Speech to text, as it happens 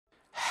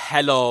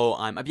Hello,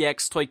 I'm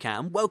AbbyXToyCat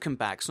and welcome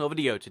back to another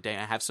video. Today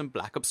I have some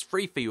Black Ops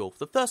 3 for you all, for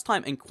the first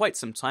time in quite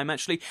some time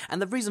actually, and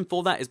the reason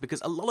for that is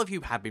because a lot of you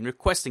have been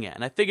requesting it,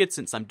 and I figured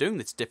since I'm doing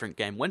this different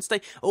game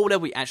Wednesday, or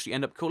whatever we actually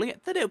end up calling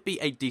it, that it would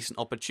be a decent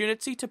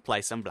opportunity to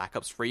play some Black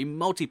Ops 3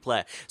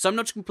 multiplayer. So I'm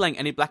not just going to be playing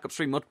any Black Ops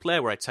 3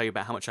 multiplayer where I tell you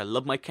about how much I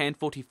love my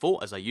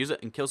KN-44 as I use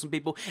it and kill some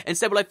people.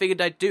 Instead what I figured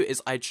I'd do is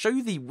I'd show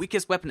you the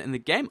weakest weapon in the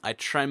game, I'd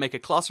try and make a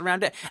class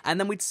around it, and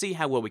then we'd see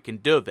how well we can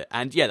do with it.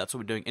 And yeah, that's what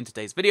we're doing in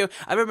today's video.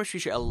 I very much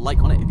appreciate a like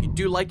on it if you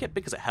do like it,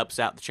 because it helps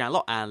out the channel a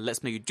lot and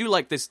lets me know you do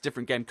like this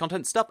different game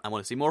content stuff and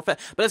want to see more of it.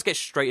 But let's get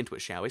straight into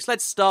it, shall we? So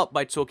let's start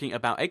by talking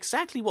about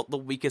exactly what the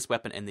weakest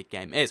weapon in the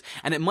game is.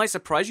 And it might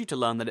surprise you to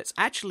learn that it's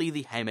actually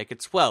the Haymaker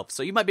 12.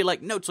 So you might be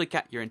like, no,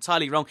 ToyCat, you're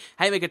entirely wrong.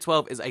 Haymaker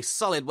 12 is a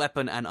solid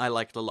weapon and I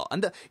like it a lot.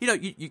 And you know,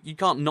 you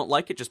can't not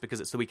like it just because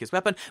it's the weakest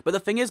weapon. But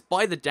the thing is,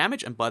 by the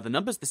damage and by the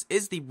numbers, this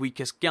is the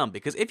weakest gun,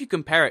 because if you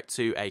compare it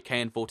to a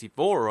KN-44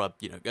 or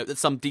a,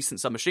 some decent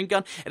submachine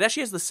gun, it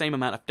actually has the same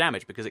amount of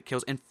damage because it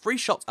kills in 3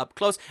 shots up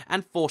close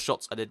and 4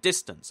 shots at a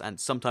distance, and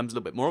sometimes a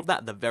little bit more of that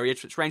at the very edge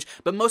of its range,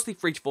 but mostly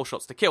 3 to 4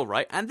 shots to kill,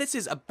 right? And this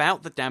is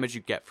about the damage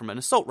you get from an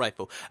assault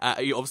rifle.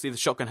 Obviously the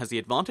shotgun has the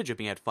advantage of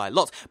being able to fire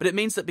lots, but it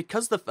means that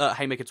because the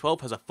Haymaker 12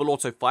 has a full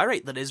auto fire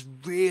rate that is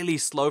really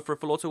slow for a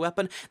full auto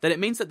weapon, that it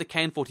means that the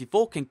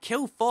KN-44 can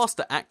kill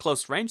faster at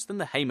close range than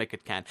the Haymaker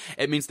can.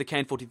 It means the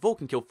KN-44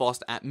 can kill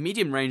faster at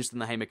medium range than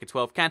the Haymaker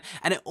 12 can,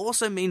 and it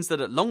also means that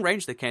at long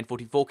range the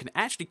KN-44 can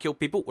actually kill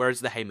people,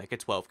 whereas the Haymaker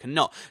 12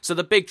 cannot. So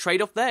the big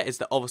trade-off there is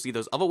that obviously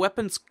those other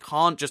weapons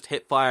can't just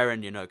hit fire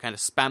and, kind of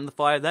spam the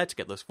fire there to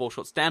get those 4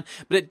 shots down,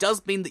 but it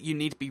does mean that you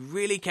need to be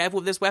really careful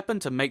with this weapon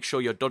to make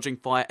sure you're dodging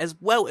fire as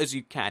well as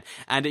you can.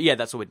 And yeah,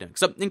 that's what we're doing.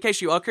 So in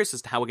case you are curious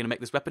as to how we're going to make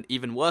this weapon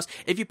even worse,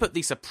 if you put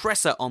the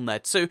suppressor on there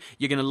too,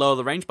 you're going to lower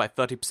the range by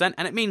 30%,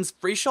 and it means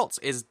 3 shots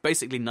is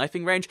basically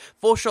knifing range,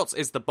 4 shots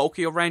is the bulk of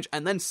your range,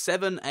 and then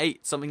 7,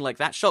 8, something like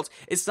that shots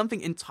is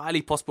something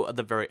entirely possible at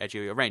the very edge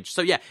of your range.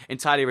 So yeah,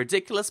 entirely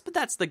ridiculous, but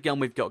that's the gun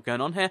we've got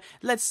going on here.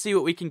 Let's see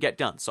what we can get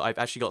done. So I've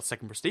actually got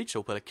 2nd prestige, so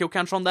we'll put a kill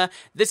counter on there.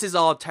 This is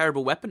our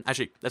terrible weapon.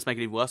 Actually, let's make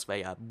it even worse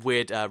with a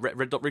weird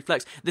red dot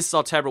reflex. This is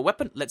our terrible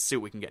weapon. Let's see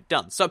what we can get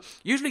done. So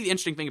usually the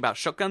interesting thing about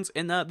shotguns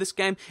in this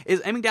game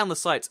is aiming down the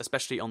sights,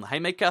 especially on the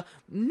Haymaker,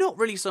 not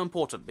really so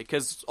important,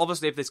 because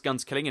obviously if this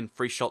gun's killing in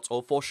 3 shots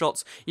or 4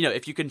 shots,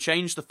 if you can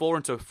change the 4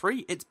 into a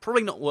 3, it's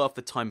probably not worth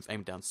the time of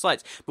aiming down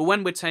sights. But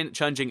when we're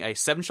changing a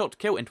 7-shot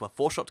kill into a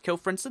 4-shot kill,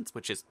 for instance,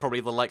 which is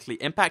probably the likely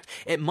impact,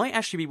 it might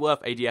actually be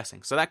worth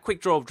ADSing. So that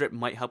quick draw of drip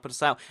might help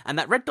us out, and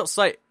that red dot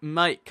sight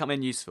might come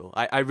in useful.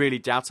 I really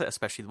doubt it,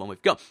 especially the one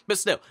we've got. But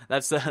still,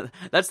 that's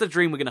the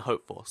dream we're going to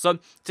hope for. So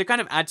to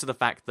kind of add to the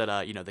fact that,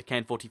 the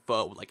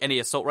KN-44, like any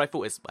assault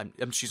rifle, is, I'm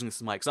just using this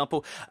as my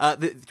example,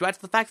 to add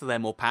to the fact that they're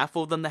more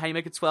powerful than the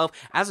Haymaker 12,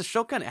 as a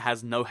shotgun, it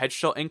has no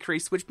headshot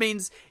increase, which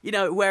means,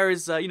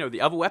 whereas,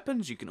 the other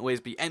weapons, you can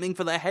always be aiming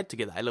for their head to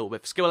get that little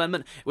bit of skill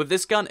element. With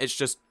this gun, it's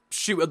just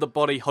shoot at the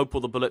body, hope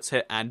all the bullets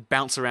hit, and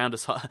bounce around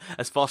as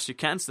fast as you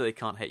can so they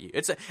can't hit you.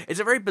 It's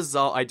a very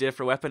bizarre idea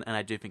for a weapon, and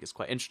I do think it's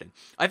quite interesting.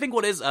 I think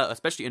what is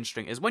especially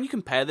interesting is when you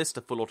compare this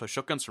to full auto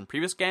shotguns from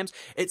previous games,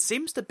 it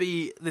seems to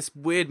be this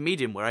weird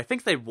medium where I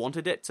think they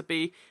wanted it to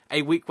be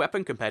a weak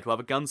weapon compared to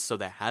other guns, so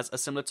there has a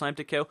similar time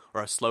to kill,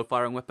 or a slow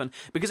firing weapon.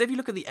 Because if you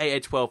look at the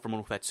AA-12 from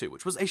Modern Warfare 2,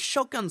 which was a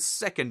shotgun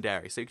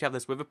secondary, so you could have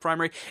this with a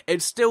primary,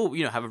 it'd still,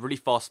 have a really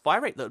fast fire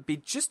rate that would be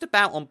just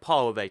about on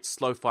par with a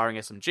slow firing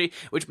SMG,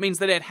 which means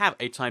that it'd have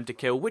a time to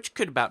kill, which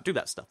could about do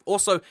that stuff.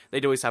 Also,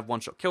 they'd always have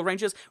 1-shot kill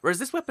ranges, whereas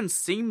this weapon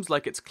seems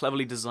like it's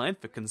cleverly designed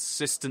for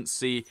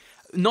consistency,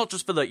 not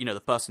just for the,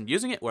 the person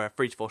using it, where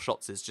 3 to 4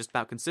 shots is just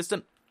about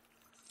consistent,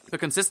 but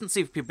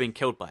consistency of people being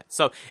killed by it.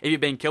 So if you're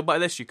being killed by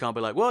this, you can't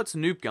be like, well, it's a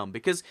noob gun,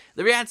 because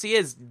the reality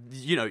is,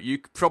 you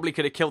probably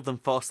could have killed them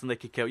faster than they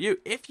could kill you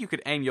if you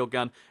could aim your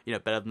gun,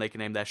 better than they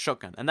can aim their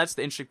shotgun. And that's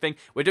the interesting thing.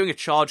 We're doing a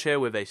charge here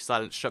with a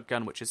silenced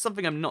shotgun, which is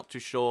something I'm not too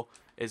sure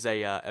is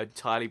a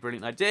entirely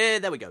brilliant idea.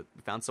 There we go.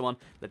 We found someone.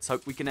 Let's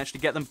hope we can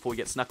actually get them before we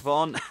get snuck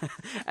on.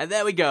 And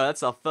there we go.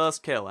 That's our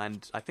first kill.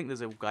 And I think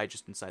there's a guy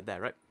just inside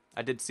there, right?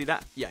 I did see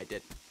that? Yeah, I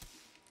did.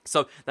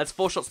 So that's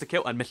 4 shots to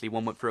kill. Admittedly,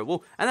 1 went through a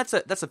wall, and that's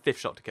a 5th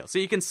shot to kill. So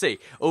you can see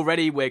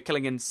already we're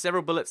killing in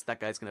several bullets. That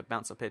guy's going to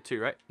bounce up here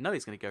too, right? No,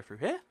 he's going to go through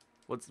here.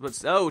 What's?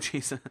 Oh,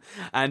 jeez.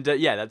 And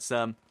yeah,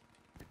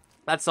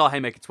 that's our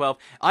Haymaker 12.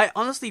 I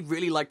honestly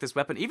really like this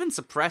weapon. Even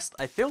suppressed,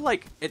 I feel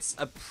like it's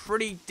a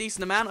pretty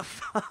decent amount of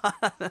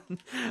fun.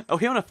 Oh,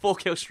 we're on a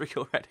 4-kill streak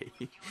already.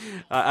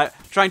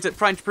 Trying to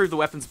prove the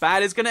weapon's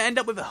bad is going to end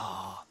up with...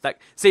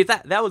 see, if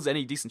that was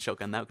any decent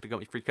shotgun, that could have got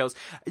me 3 kills.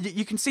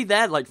 You can see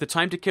there, like, the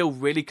time to kill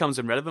really comes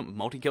in relevant with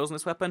multi-kills in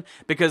this weapon,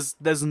 because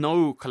there's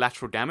no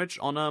collateral damage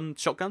on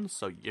shotguns,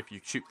 so if you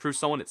shoot through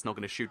someone, it's not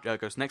going to go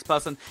to the next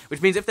person,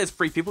 which means if there's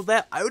 3 people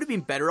there, I would have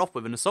been better off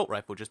with an assault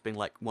rifle, just being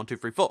like, 1, 2,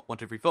 3, 4, 1,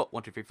 2, 3, 4,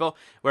 1, 2, 3, 4,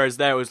 whereas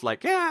there was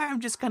like, yeah,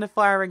 I'm just kind of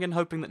firing and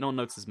hoping that no one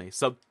notices me.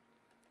 So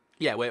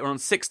Yeah, we're on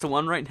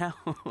 6-1 right now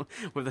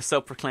with the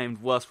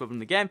self-proclaimed worst weapon in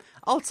the game.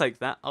 I'll take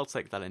that. I'll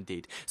take that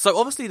indeed. So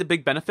obviously the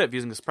big benefit of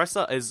using a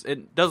suppressor is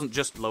it doesn't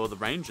just lower the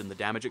range and the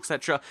damage,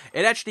 etc.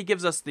 It actually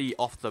gives us the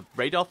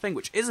off-the-radar thing,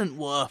 which isn't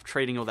worth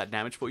trading all that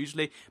damage for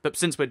usually. But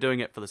since we're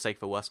doing it for the sake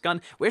of a worse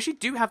gun, we actually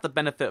do have the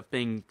benefit of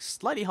being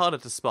slightly harder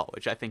to spot,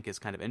 which I think is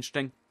kind of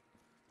interesting.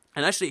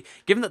 And actually,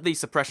 given that the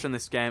suppression in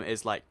this game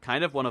is like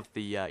kind of one of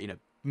the,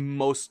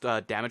 most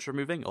damage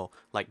removing, or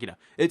like,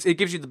 it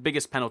gives you the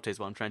biggest penalties,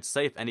 what I'm trying to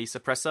say, if any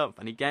suppressor of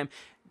any game,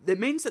 it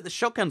means that the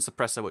shotgun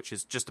suppressor, which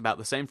is just about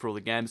the same for all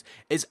the games,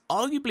 is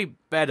arguably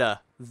better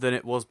than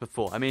it was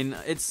before. I mean,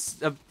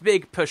 it's a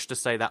big push to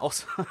say that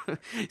also.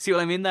 See what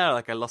I mean there?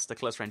 Like, I lost a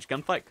close range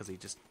gunfight because he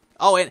just...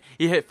 Oh, and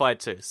he hit fire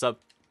too, so...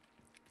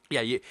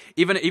 Yeah,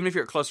 even if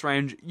you're at close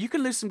range, you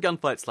can lose some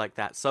gunfights like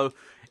that, so...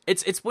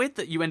 It's weird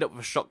that you end up with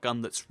a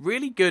shotgun that's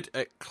really good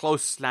at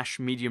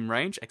close/medium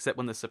range, except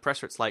when the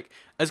suppressor, it's like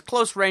as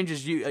close range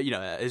as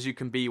as you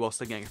can be while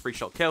still getting a free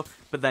shot kill,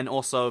 but then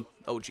also,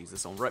 oh jeez,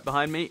 there's someone right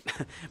behind me,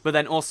 but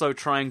then also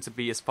trying to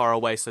be as far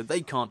away so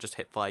they can't just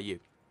hit fire you.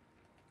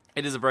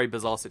 It is a very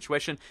bizarre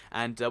situation,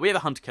 and we have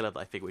a hunter killer that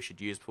I think we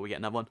should use before we get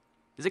another one.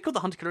 Is it called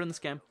the hunter killer in this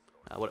game?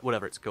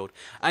 Whatever it's called.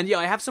 And yeah,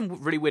 I have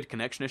some really weird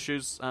connection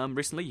issues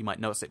recently. You might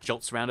notice it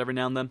jolts around every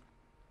now and then.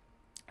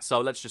 So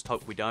let's just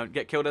hope we don't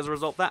get killed as a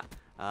result of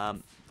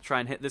that. Try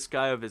and hit this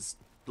guy with his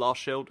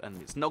blast shield,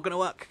 and it's not going to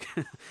work.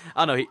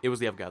 Oh no, it was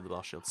the other guy with the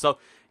blast shield. So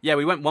yeah,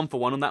 we went 1 for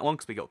 1 on that one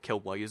because we got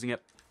killed while using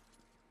it.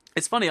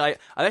 It's funny, I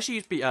actually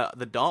used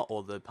the dart,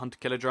 or the hunter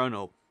killer drone,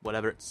 or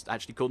whatever it's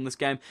actually called in this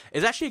game,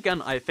 is actually a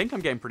gun I think I'm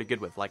getting pretty good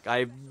with. Like,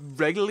 I've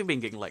regularly been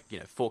getting,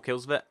 4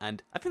 kills with it,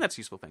 and I think that's a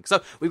useful thing.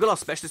 So, we've got our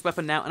specialist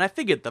weapon now, and I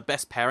figured the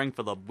best pairing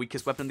for the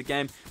weakest weapon in the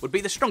game would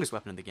be the strongest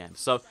weapon in the game.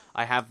 So,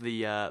 I have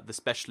the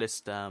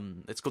specialist,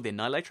 it's called the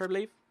Annihilator, I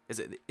believe. Is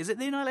it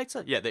the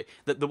Annihilator? Yeah,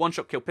 the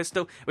one-shot kill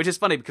pistol, which is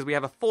funny because we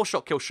have a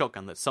 4-shot kill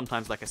shotgun that's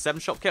sometimes like a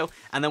 7-shot kill,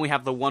 and then we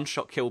have the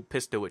one-shot kill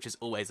pistol, which is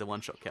always a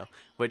one-shot kill,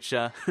 which,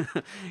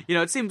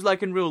 it seems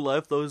like in real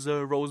life those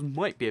roles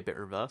might be a bit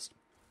reversed.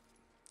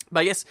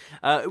 But yes,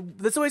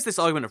 there's always this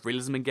argument of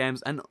realism in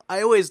games, and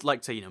I always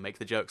like to, make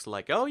the jokes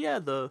like, oh yeah,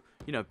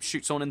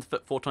 shoot someone in the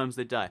foot 4 times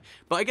they die.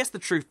 But I guess the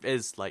truth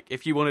is, like,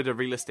 if you wanted a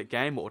realistic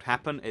game, what would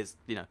happen is,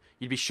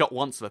 you'd be shot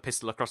once with a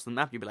pistol across the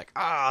map, you'd be like,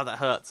 that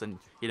hurts, and,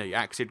 your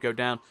accuracy would go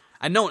down.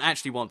 And no one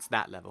actually wants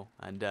that level.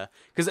 And,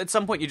 because at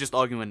some point you're just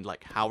arguing,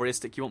 like, how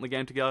realistic you want the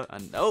game to go,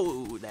 and,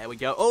 oh, there we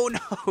go, oh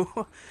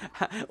no!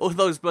 All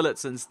those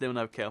bullets and still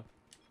no kill.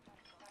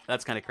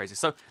 That's kind of crazy.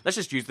 So, let's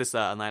just use this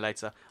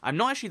Annihilator. I'm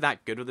not actually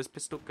that good with this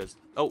pistol, because...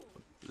 Oh,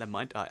 never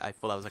mind. I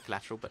thought that was a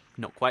collateral, but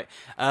not quite.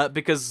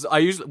 Because I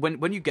usually...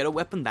 When you get a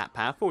weapon that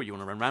powerful, you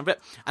want to run around with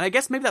it. And I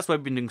guess maybe that's why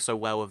we've been doing so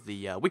well with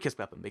the weakest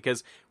weapon,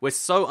 because we're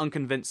so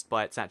unconvinced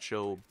by its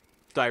actual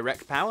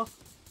direct power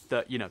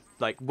that,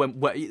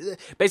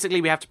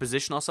 basically we have to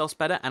position ourselves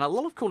better, and a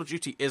lot of Call of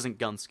Duty isn't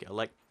gun skill.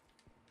 Like,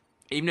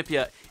 even if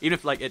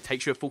it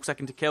takes you a full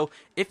second to kill,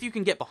 if you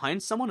can get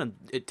behind someone and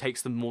it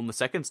takes them more than a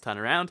second to turn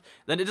around,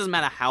 then it doesn't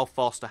matter how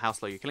fast or how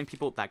slow you're killing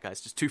people, that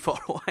guy's just too far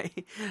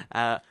away.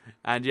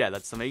 And yeah,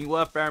 that's something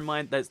worth bearing in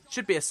mind. There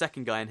should be a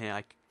second guy in here.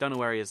 I don't know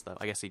where he is, though.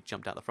 I guess he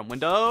jumped out the front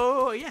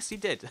window. Yes, he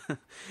did.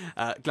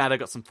 Glad I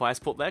got some fire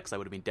support there, because I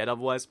would have been dead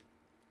otherwise.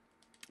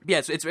 Yeah,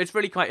 it's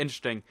really quite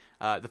interesting,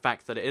 the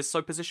fact that it is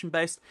so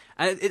position-based,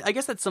 and I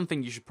guess that's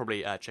something you should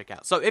probably check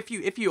out. So if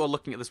you are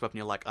looking at this weapon,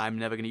 you're like, I'm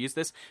never going to use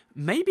this,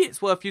 maybe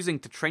it's worth using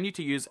to train you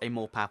to use a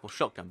more powerful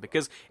shotgun,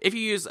 because if you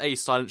use a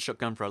silent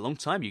shotgun for a long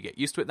time, you get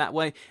used to it that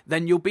way,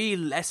 then you'll be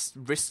less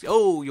risk.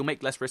 Oh, you'll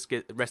make less risk.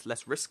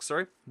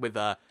 Sorry, with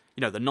the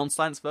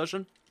non-silenced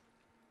version,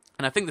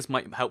 and I think this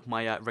might help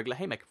my regular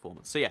Haymaker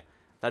performance. So yeah,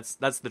 that's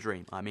the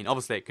dream. I mean,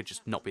 obviously it could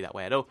just not be that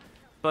way at all.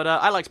 But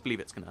I like to believe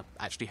it's going to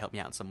actually help me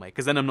out in some way,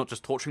 because then I'm not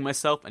just torturing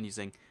myself and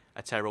using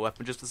a terrible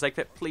weapon just for the sake of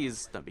it.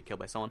 Please don't be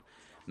killed by someone.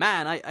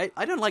 Man,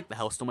 I don't like the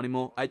Hellstorm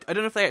anymore. I don't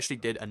know if they actually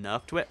did a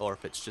nerf to it, or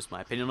if it's just my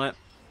opinion on it.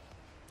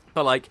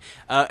 But,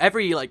 a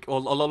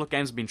lot of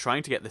games have been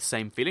trying to get the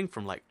same feeling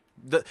from,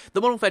 the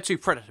Modern Warfare 2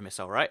 Predator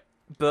missile, right?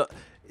 But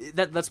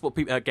that's what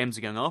games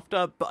are going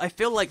after, but I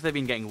feel like they've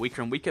been getting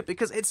weaker and weaker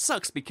because it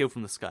sucks to be killed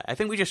from the sky. I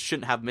think we just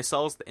shouldn't have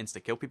missiles that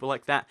insta-kill people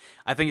like that.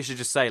 I think you should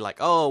just say,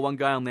 oh, one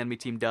guy on the enemy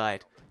team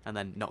died, and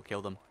then not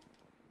kill them.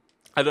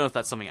 I don't know if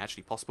that's something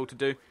actually possible to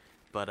do,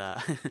 but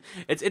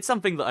it's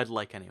something that I'd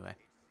like anyway.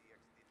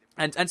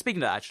 And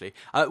speaking of that, actually,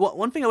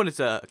 one thing I wanted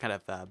to kind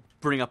of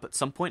bring up at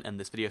some point, and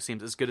this video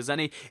seems as good as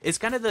any, is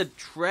kind of the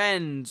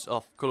trend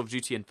of Call of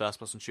Duty and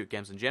first-person shoot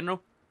games in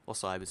general.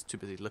 Also, I was too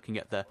busy looking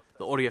at the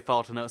audio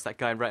file to notice that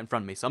guy right in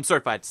front of me, so I'm sorry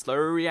if I had slow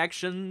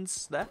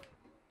reactions there.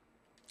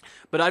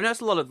 But I've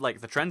noticed a lot of,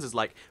 the trends is,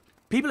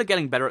 people are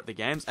getting better at the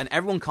games, and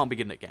everyone can't be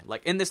good at the game.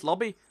 In this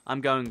lobby, I'm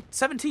going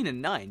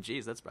 17-9.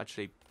 Jeez, that's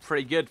actually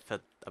pretty good for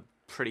a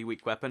pretty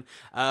weak weapon.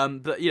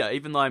 But,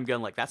 even though I'm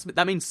going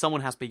that means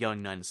someone has to be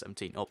going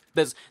 9-17. Or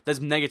there's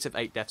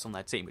 -8 deaths on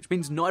their team, which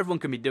means not everyone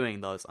can be doing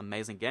those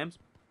amazing games.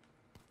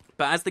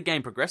 But as the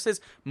game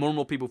progresses, more and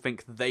more people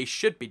think they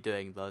should be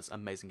doing those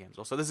amazing games.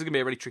 Also, this is going to be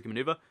a really tricky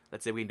maneuver.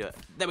 Let's see if we can do it.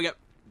 There we go.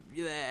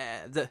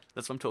 Yeah, that's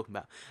what I'm talking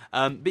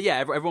about. But yeah,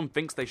 everyone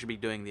thinks they should be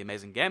doing the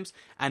amazing games,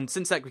 and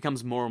since that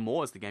becomes more and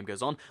more as the game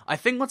goes on, I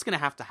think what's going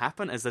to have to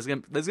happen is there's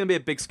going to be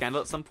a big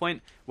scandal at some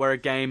point where a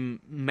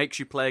game makes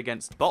you play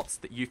against bots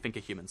that you think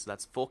are humans. So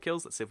that's 4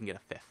 kills. Let's see if we can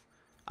get a 5th.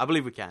 I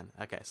believe we can.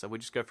 Okay, so we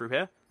just go through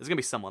here. There's going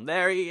to be someone.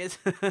 There he is.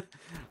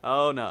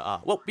 Oh no.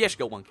 Well, we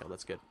actually got 1 kill.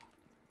 That's good.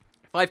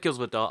 5 kills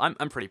with Dart.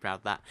 I'm pretty proud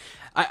of that.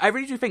 I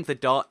really do think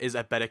that Dart is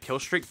a better kill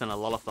streak than a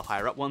lot of the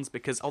higher up ones,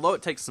 because although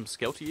it takes some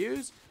skill to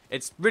use,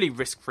 it's really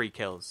risk-free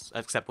kills,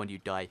 except when you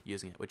die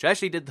using it, which I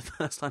actually did the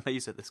first time I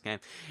used it this game.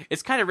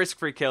 It's kind of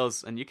risk-free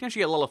kills, and you can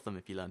actually get a lot of them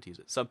if you learn to use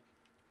it. So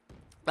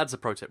that's a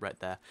pro tip right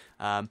there.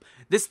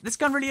 This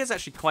gun really is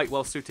actually quite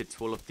well suited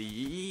to all of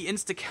the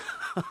insta.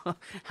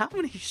 How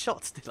many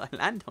shots did I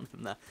land on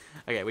him there?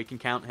 Okay, we can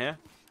count here.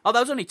 Oh,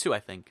 that was only 2, I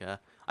think.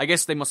 I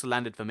guess they must have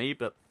landed for me,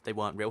 but they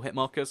weren't real hit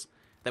markers.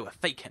 They were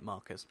fake hit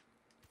markers.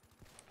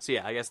 So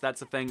yeah, I guess that's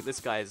the thing. This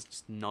guy is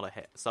just not a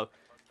hit. So,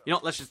 you know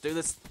what? Let's just do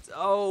this.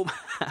 Oh,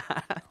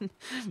 man.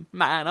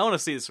 Man, I want to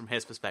see this from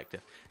his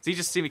perspective. So you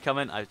just see me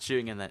coming, I'm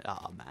shooting, and then,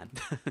 oh, man.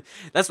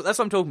 That's what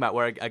I'm talking about,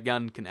 where a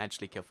gun can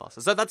actually kill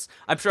faster. So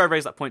I'm sure I've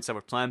raised that point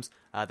several times.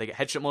 They get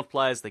headshot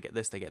multipliers, they get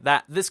this, they get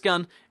that. This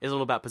gun is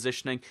all about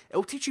positioning. It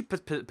will teach you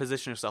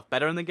position yourself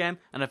better in the game,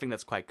 and I think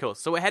that's quite cool.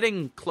 So we're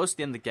heading close to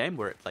the end of the game.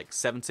 We're at like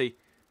 70.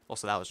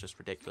 Also, that was just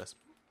ridiculous.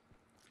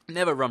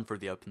 Never run through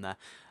the open there.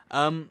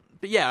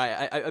 But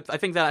yeah, I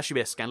think that'll actually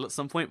be a scandal at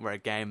some point where a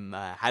game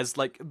has,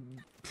 like,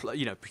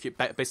 you know,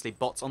 basically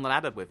bots on the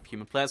ladder with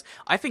human players.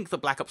 I think the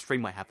Black Ops 3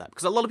 might have that,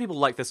 because a lot of people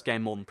like this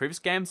game more than previous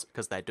games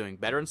because they're doing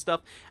better and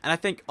stuff. And I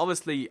think,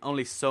 obviously,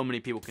 only so many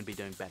people can be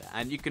doing better.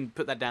 And you can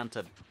put that down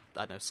to,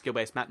 I don't know,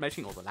 skill-based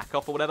matchmaking or the lack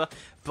of or whatever.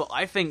 But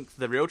I think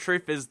the real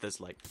truth is there's,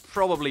 like,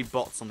 probably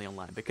bots on the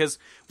online. Because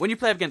when you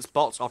play against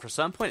bots, after a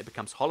certain point, it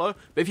becomes hollow.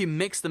 But if you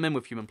mix them in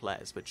with human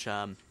players, which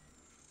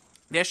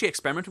they actually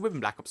experimented with in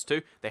Black Ops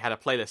 2. They had a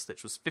playlist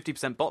which was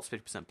 50% bots,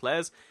 50%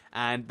 players,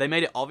 and they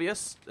made it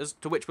obvious as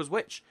to which was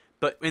which.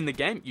 But in the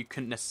game, you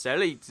couldn't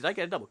necessarily... Did I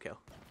get a double kill?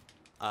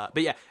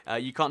 But yeah,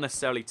 you can't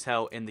necessarily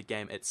tell in the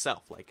game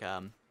itself. Like,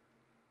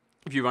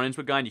 if you run into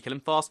a guy and you kill him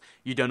fast,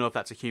 you don't know if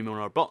that's a human or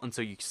a bot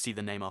until you see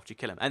the name after you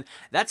kill him. And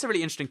that's a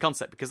really interesting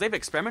concept, because they've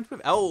experimented with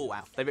it. Oh,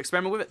 wow. They've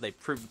experimented with it. They've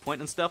proved the point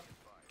and stuff.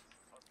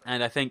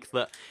 And I think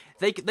that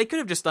they could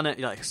have just done it,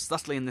 you know, like,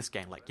 subtly in this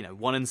game. Like, you know,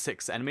 1 in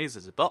 6 enemies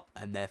is a bot,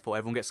 and therefore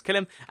everyone gets to kill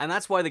him. And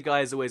that's why the guy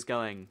is always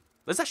going...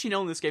 There's actually no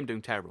one in this game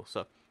doing terrible,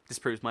 so this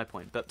proves my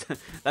point. But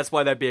that's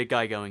why there'd be a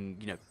guy going,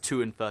 you know,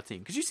 2 in 13.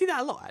 Because you see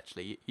that a lot,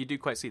 actually. You do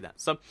quite see that.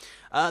 So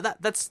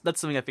that's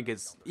something I think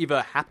is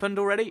either happened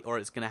already, or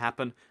it's going to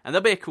happen. And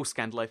there'll be a cool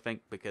scandal, I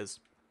think, because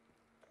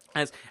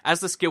as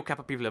the skill cap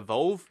of people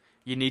evolve,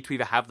 you need to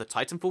either have the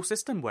Titanfall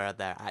system, where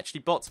they're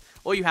actually bots,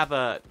 or you have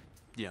a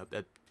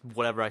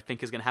whatever I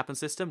think is going to happen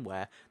system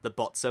where the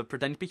bots are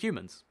pretending to be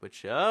humans.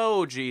 Which,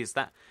 oh geez,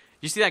 that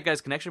you see that guy's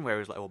connection where it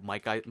was like, well,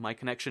 my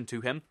connection to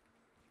him,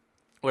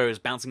 where he was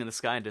bouncing in the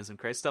sky and doing some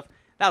crazy stuff.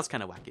 That was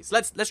kind of wacky. So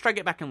let's try to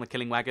get back on the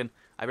killing wagon.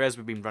 I realize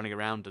we've been running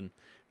around and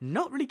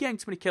not really getting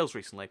too many kills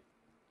recently.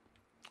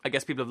 I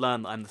guess people have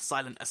learned that I'm the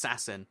silent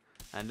assassin,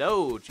 and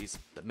oh geez,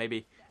 that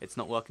maybe it's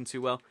not working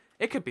too well.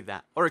 It could be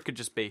that, or it could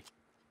just be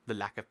the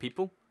lack of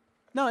people.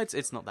 No,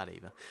 it's not that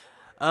either.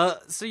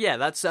 So yeah,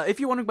 that's, if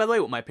you're wondering, by the way,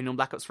 what my opinion on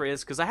Black Ops 3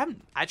 is, because I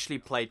haven't actually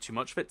played too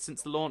much of it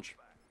since the launch.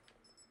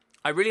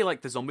 I really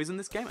like the zombies in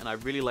this game, and I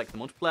really like the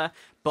multiplayer,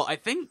 but I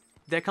think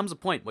there comes a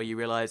point where you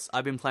realize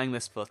I've been playing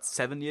this for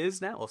 7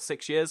 years now, or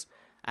 6 years,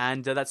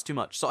 and that's too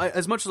much. So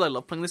as much as I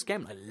love playing this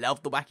game, I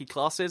love the wacky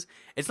classes,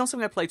 it's not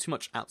something I play too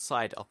much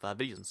outside of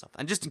videos and stuff.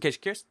 And just in case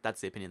you're curious, that's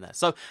the opinion there.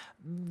 So,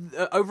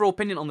 overall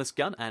opinion on this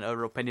gun, and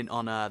overall opinion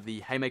on the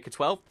Haymaker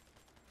 12,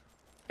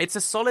 it's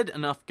a solid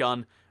enough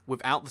gun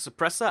without the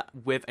suppressor,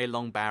 with a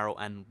long barrel,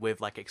 and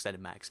with, like,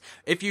 extended mags.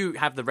 If you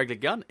have the regular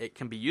gun, it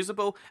can be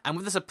usable, and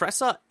with the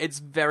suppressor, it's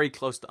very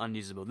close to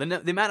unusable.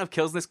 The amount of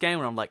kills in this game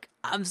where I'm like,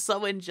 I'm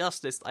so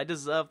injustice, I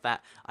deserve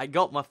that. I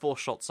got my 4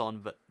 shots on,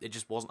 but it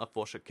just wasn't a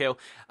 4-shot kill.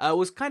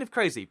 Was kind of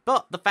crazy,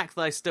 but the fact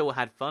that I still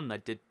had fun, I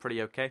did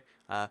pretty okay.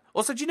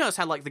 Also, do you notice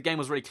how, like, the game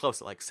was really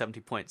close at, like, 70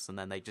 points, and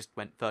then they just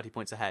went 30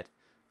 points ahead?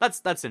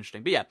 That's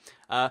interesting, but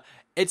yeah,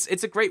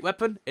 it's a great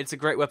weapon. It's a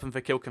great weapon for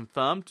kill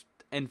confirmed,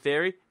 in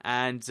theory,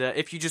 and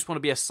if you just want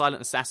to be a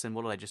silent assassin,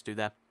 what did I just do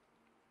there?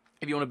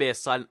 If you want to be a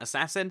silent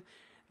assassin,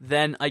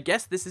 then I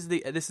guess this is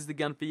the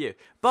gun for you.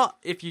 But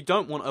if you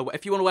don't want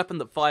if you want a weapon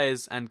that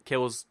fires and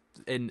kills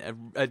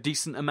in a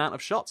decent amount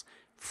of shots,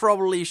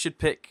 probably you should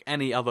pick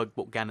any other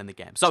gun in the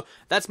game. So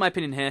that's my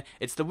opinion here.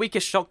 It's the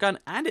weakest shotgun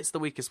and it's the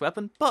weakest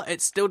weapon, but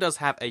it still does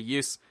have a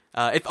use,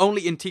 if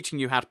only in teaching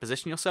you how to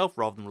position yourself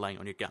rather than relying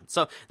on your gun.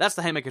 So that's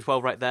the Haymaker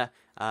 12 right there.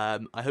 I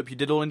hope you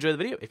did all enjoy the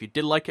video. If you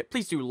did like it,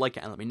 please do like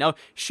it and let me know.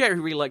 Share if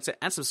you really liked it,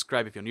 and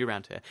subscribe if you're new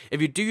around here.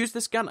 If you do use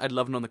this gun, I'd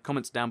love to know in the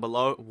comments down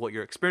below what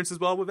your experiences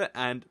were with it.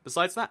 And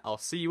besides that, I'll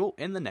see you all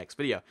in the next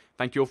video.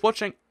 Thank you all for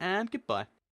watching, and goodbye.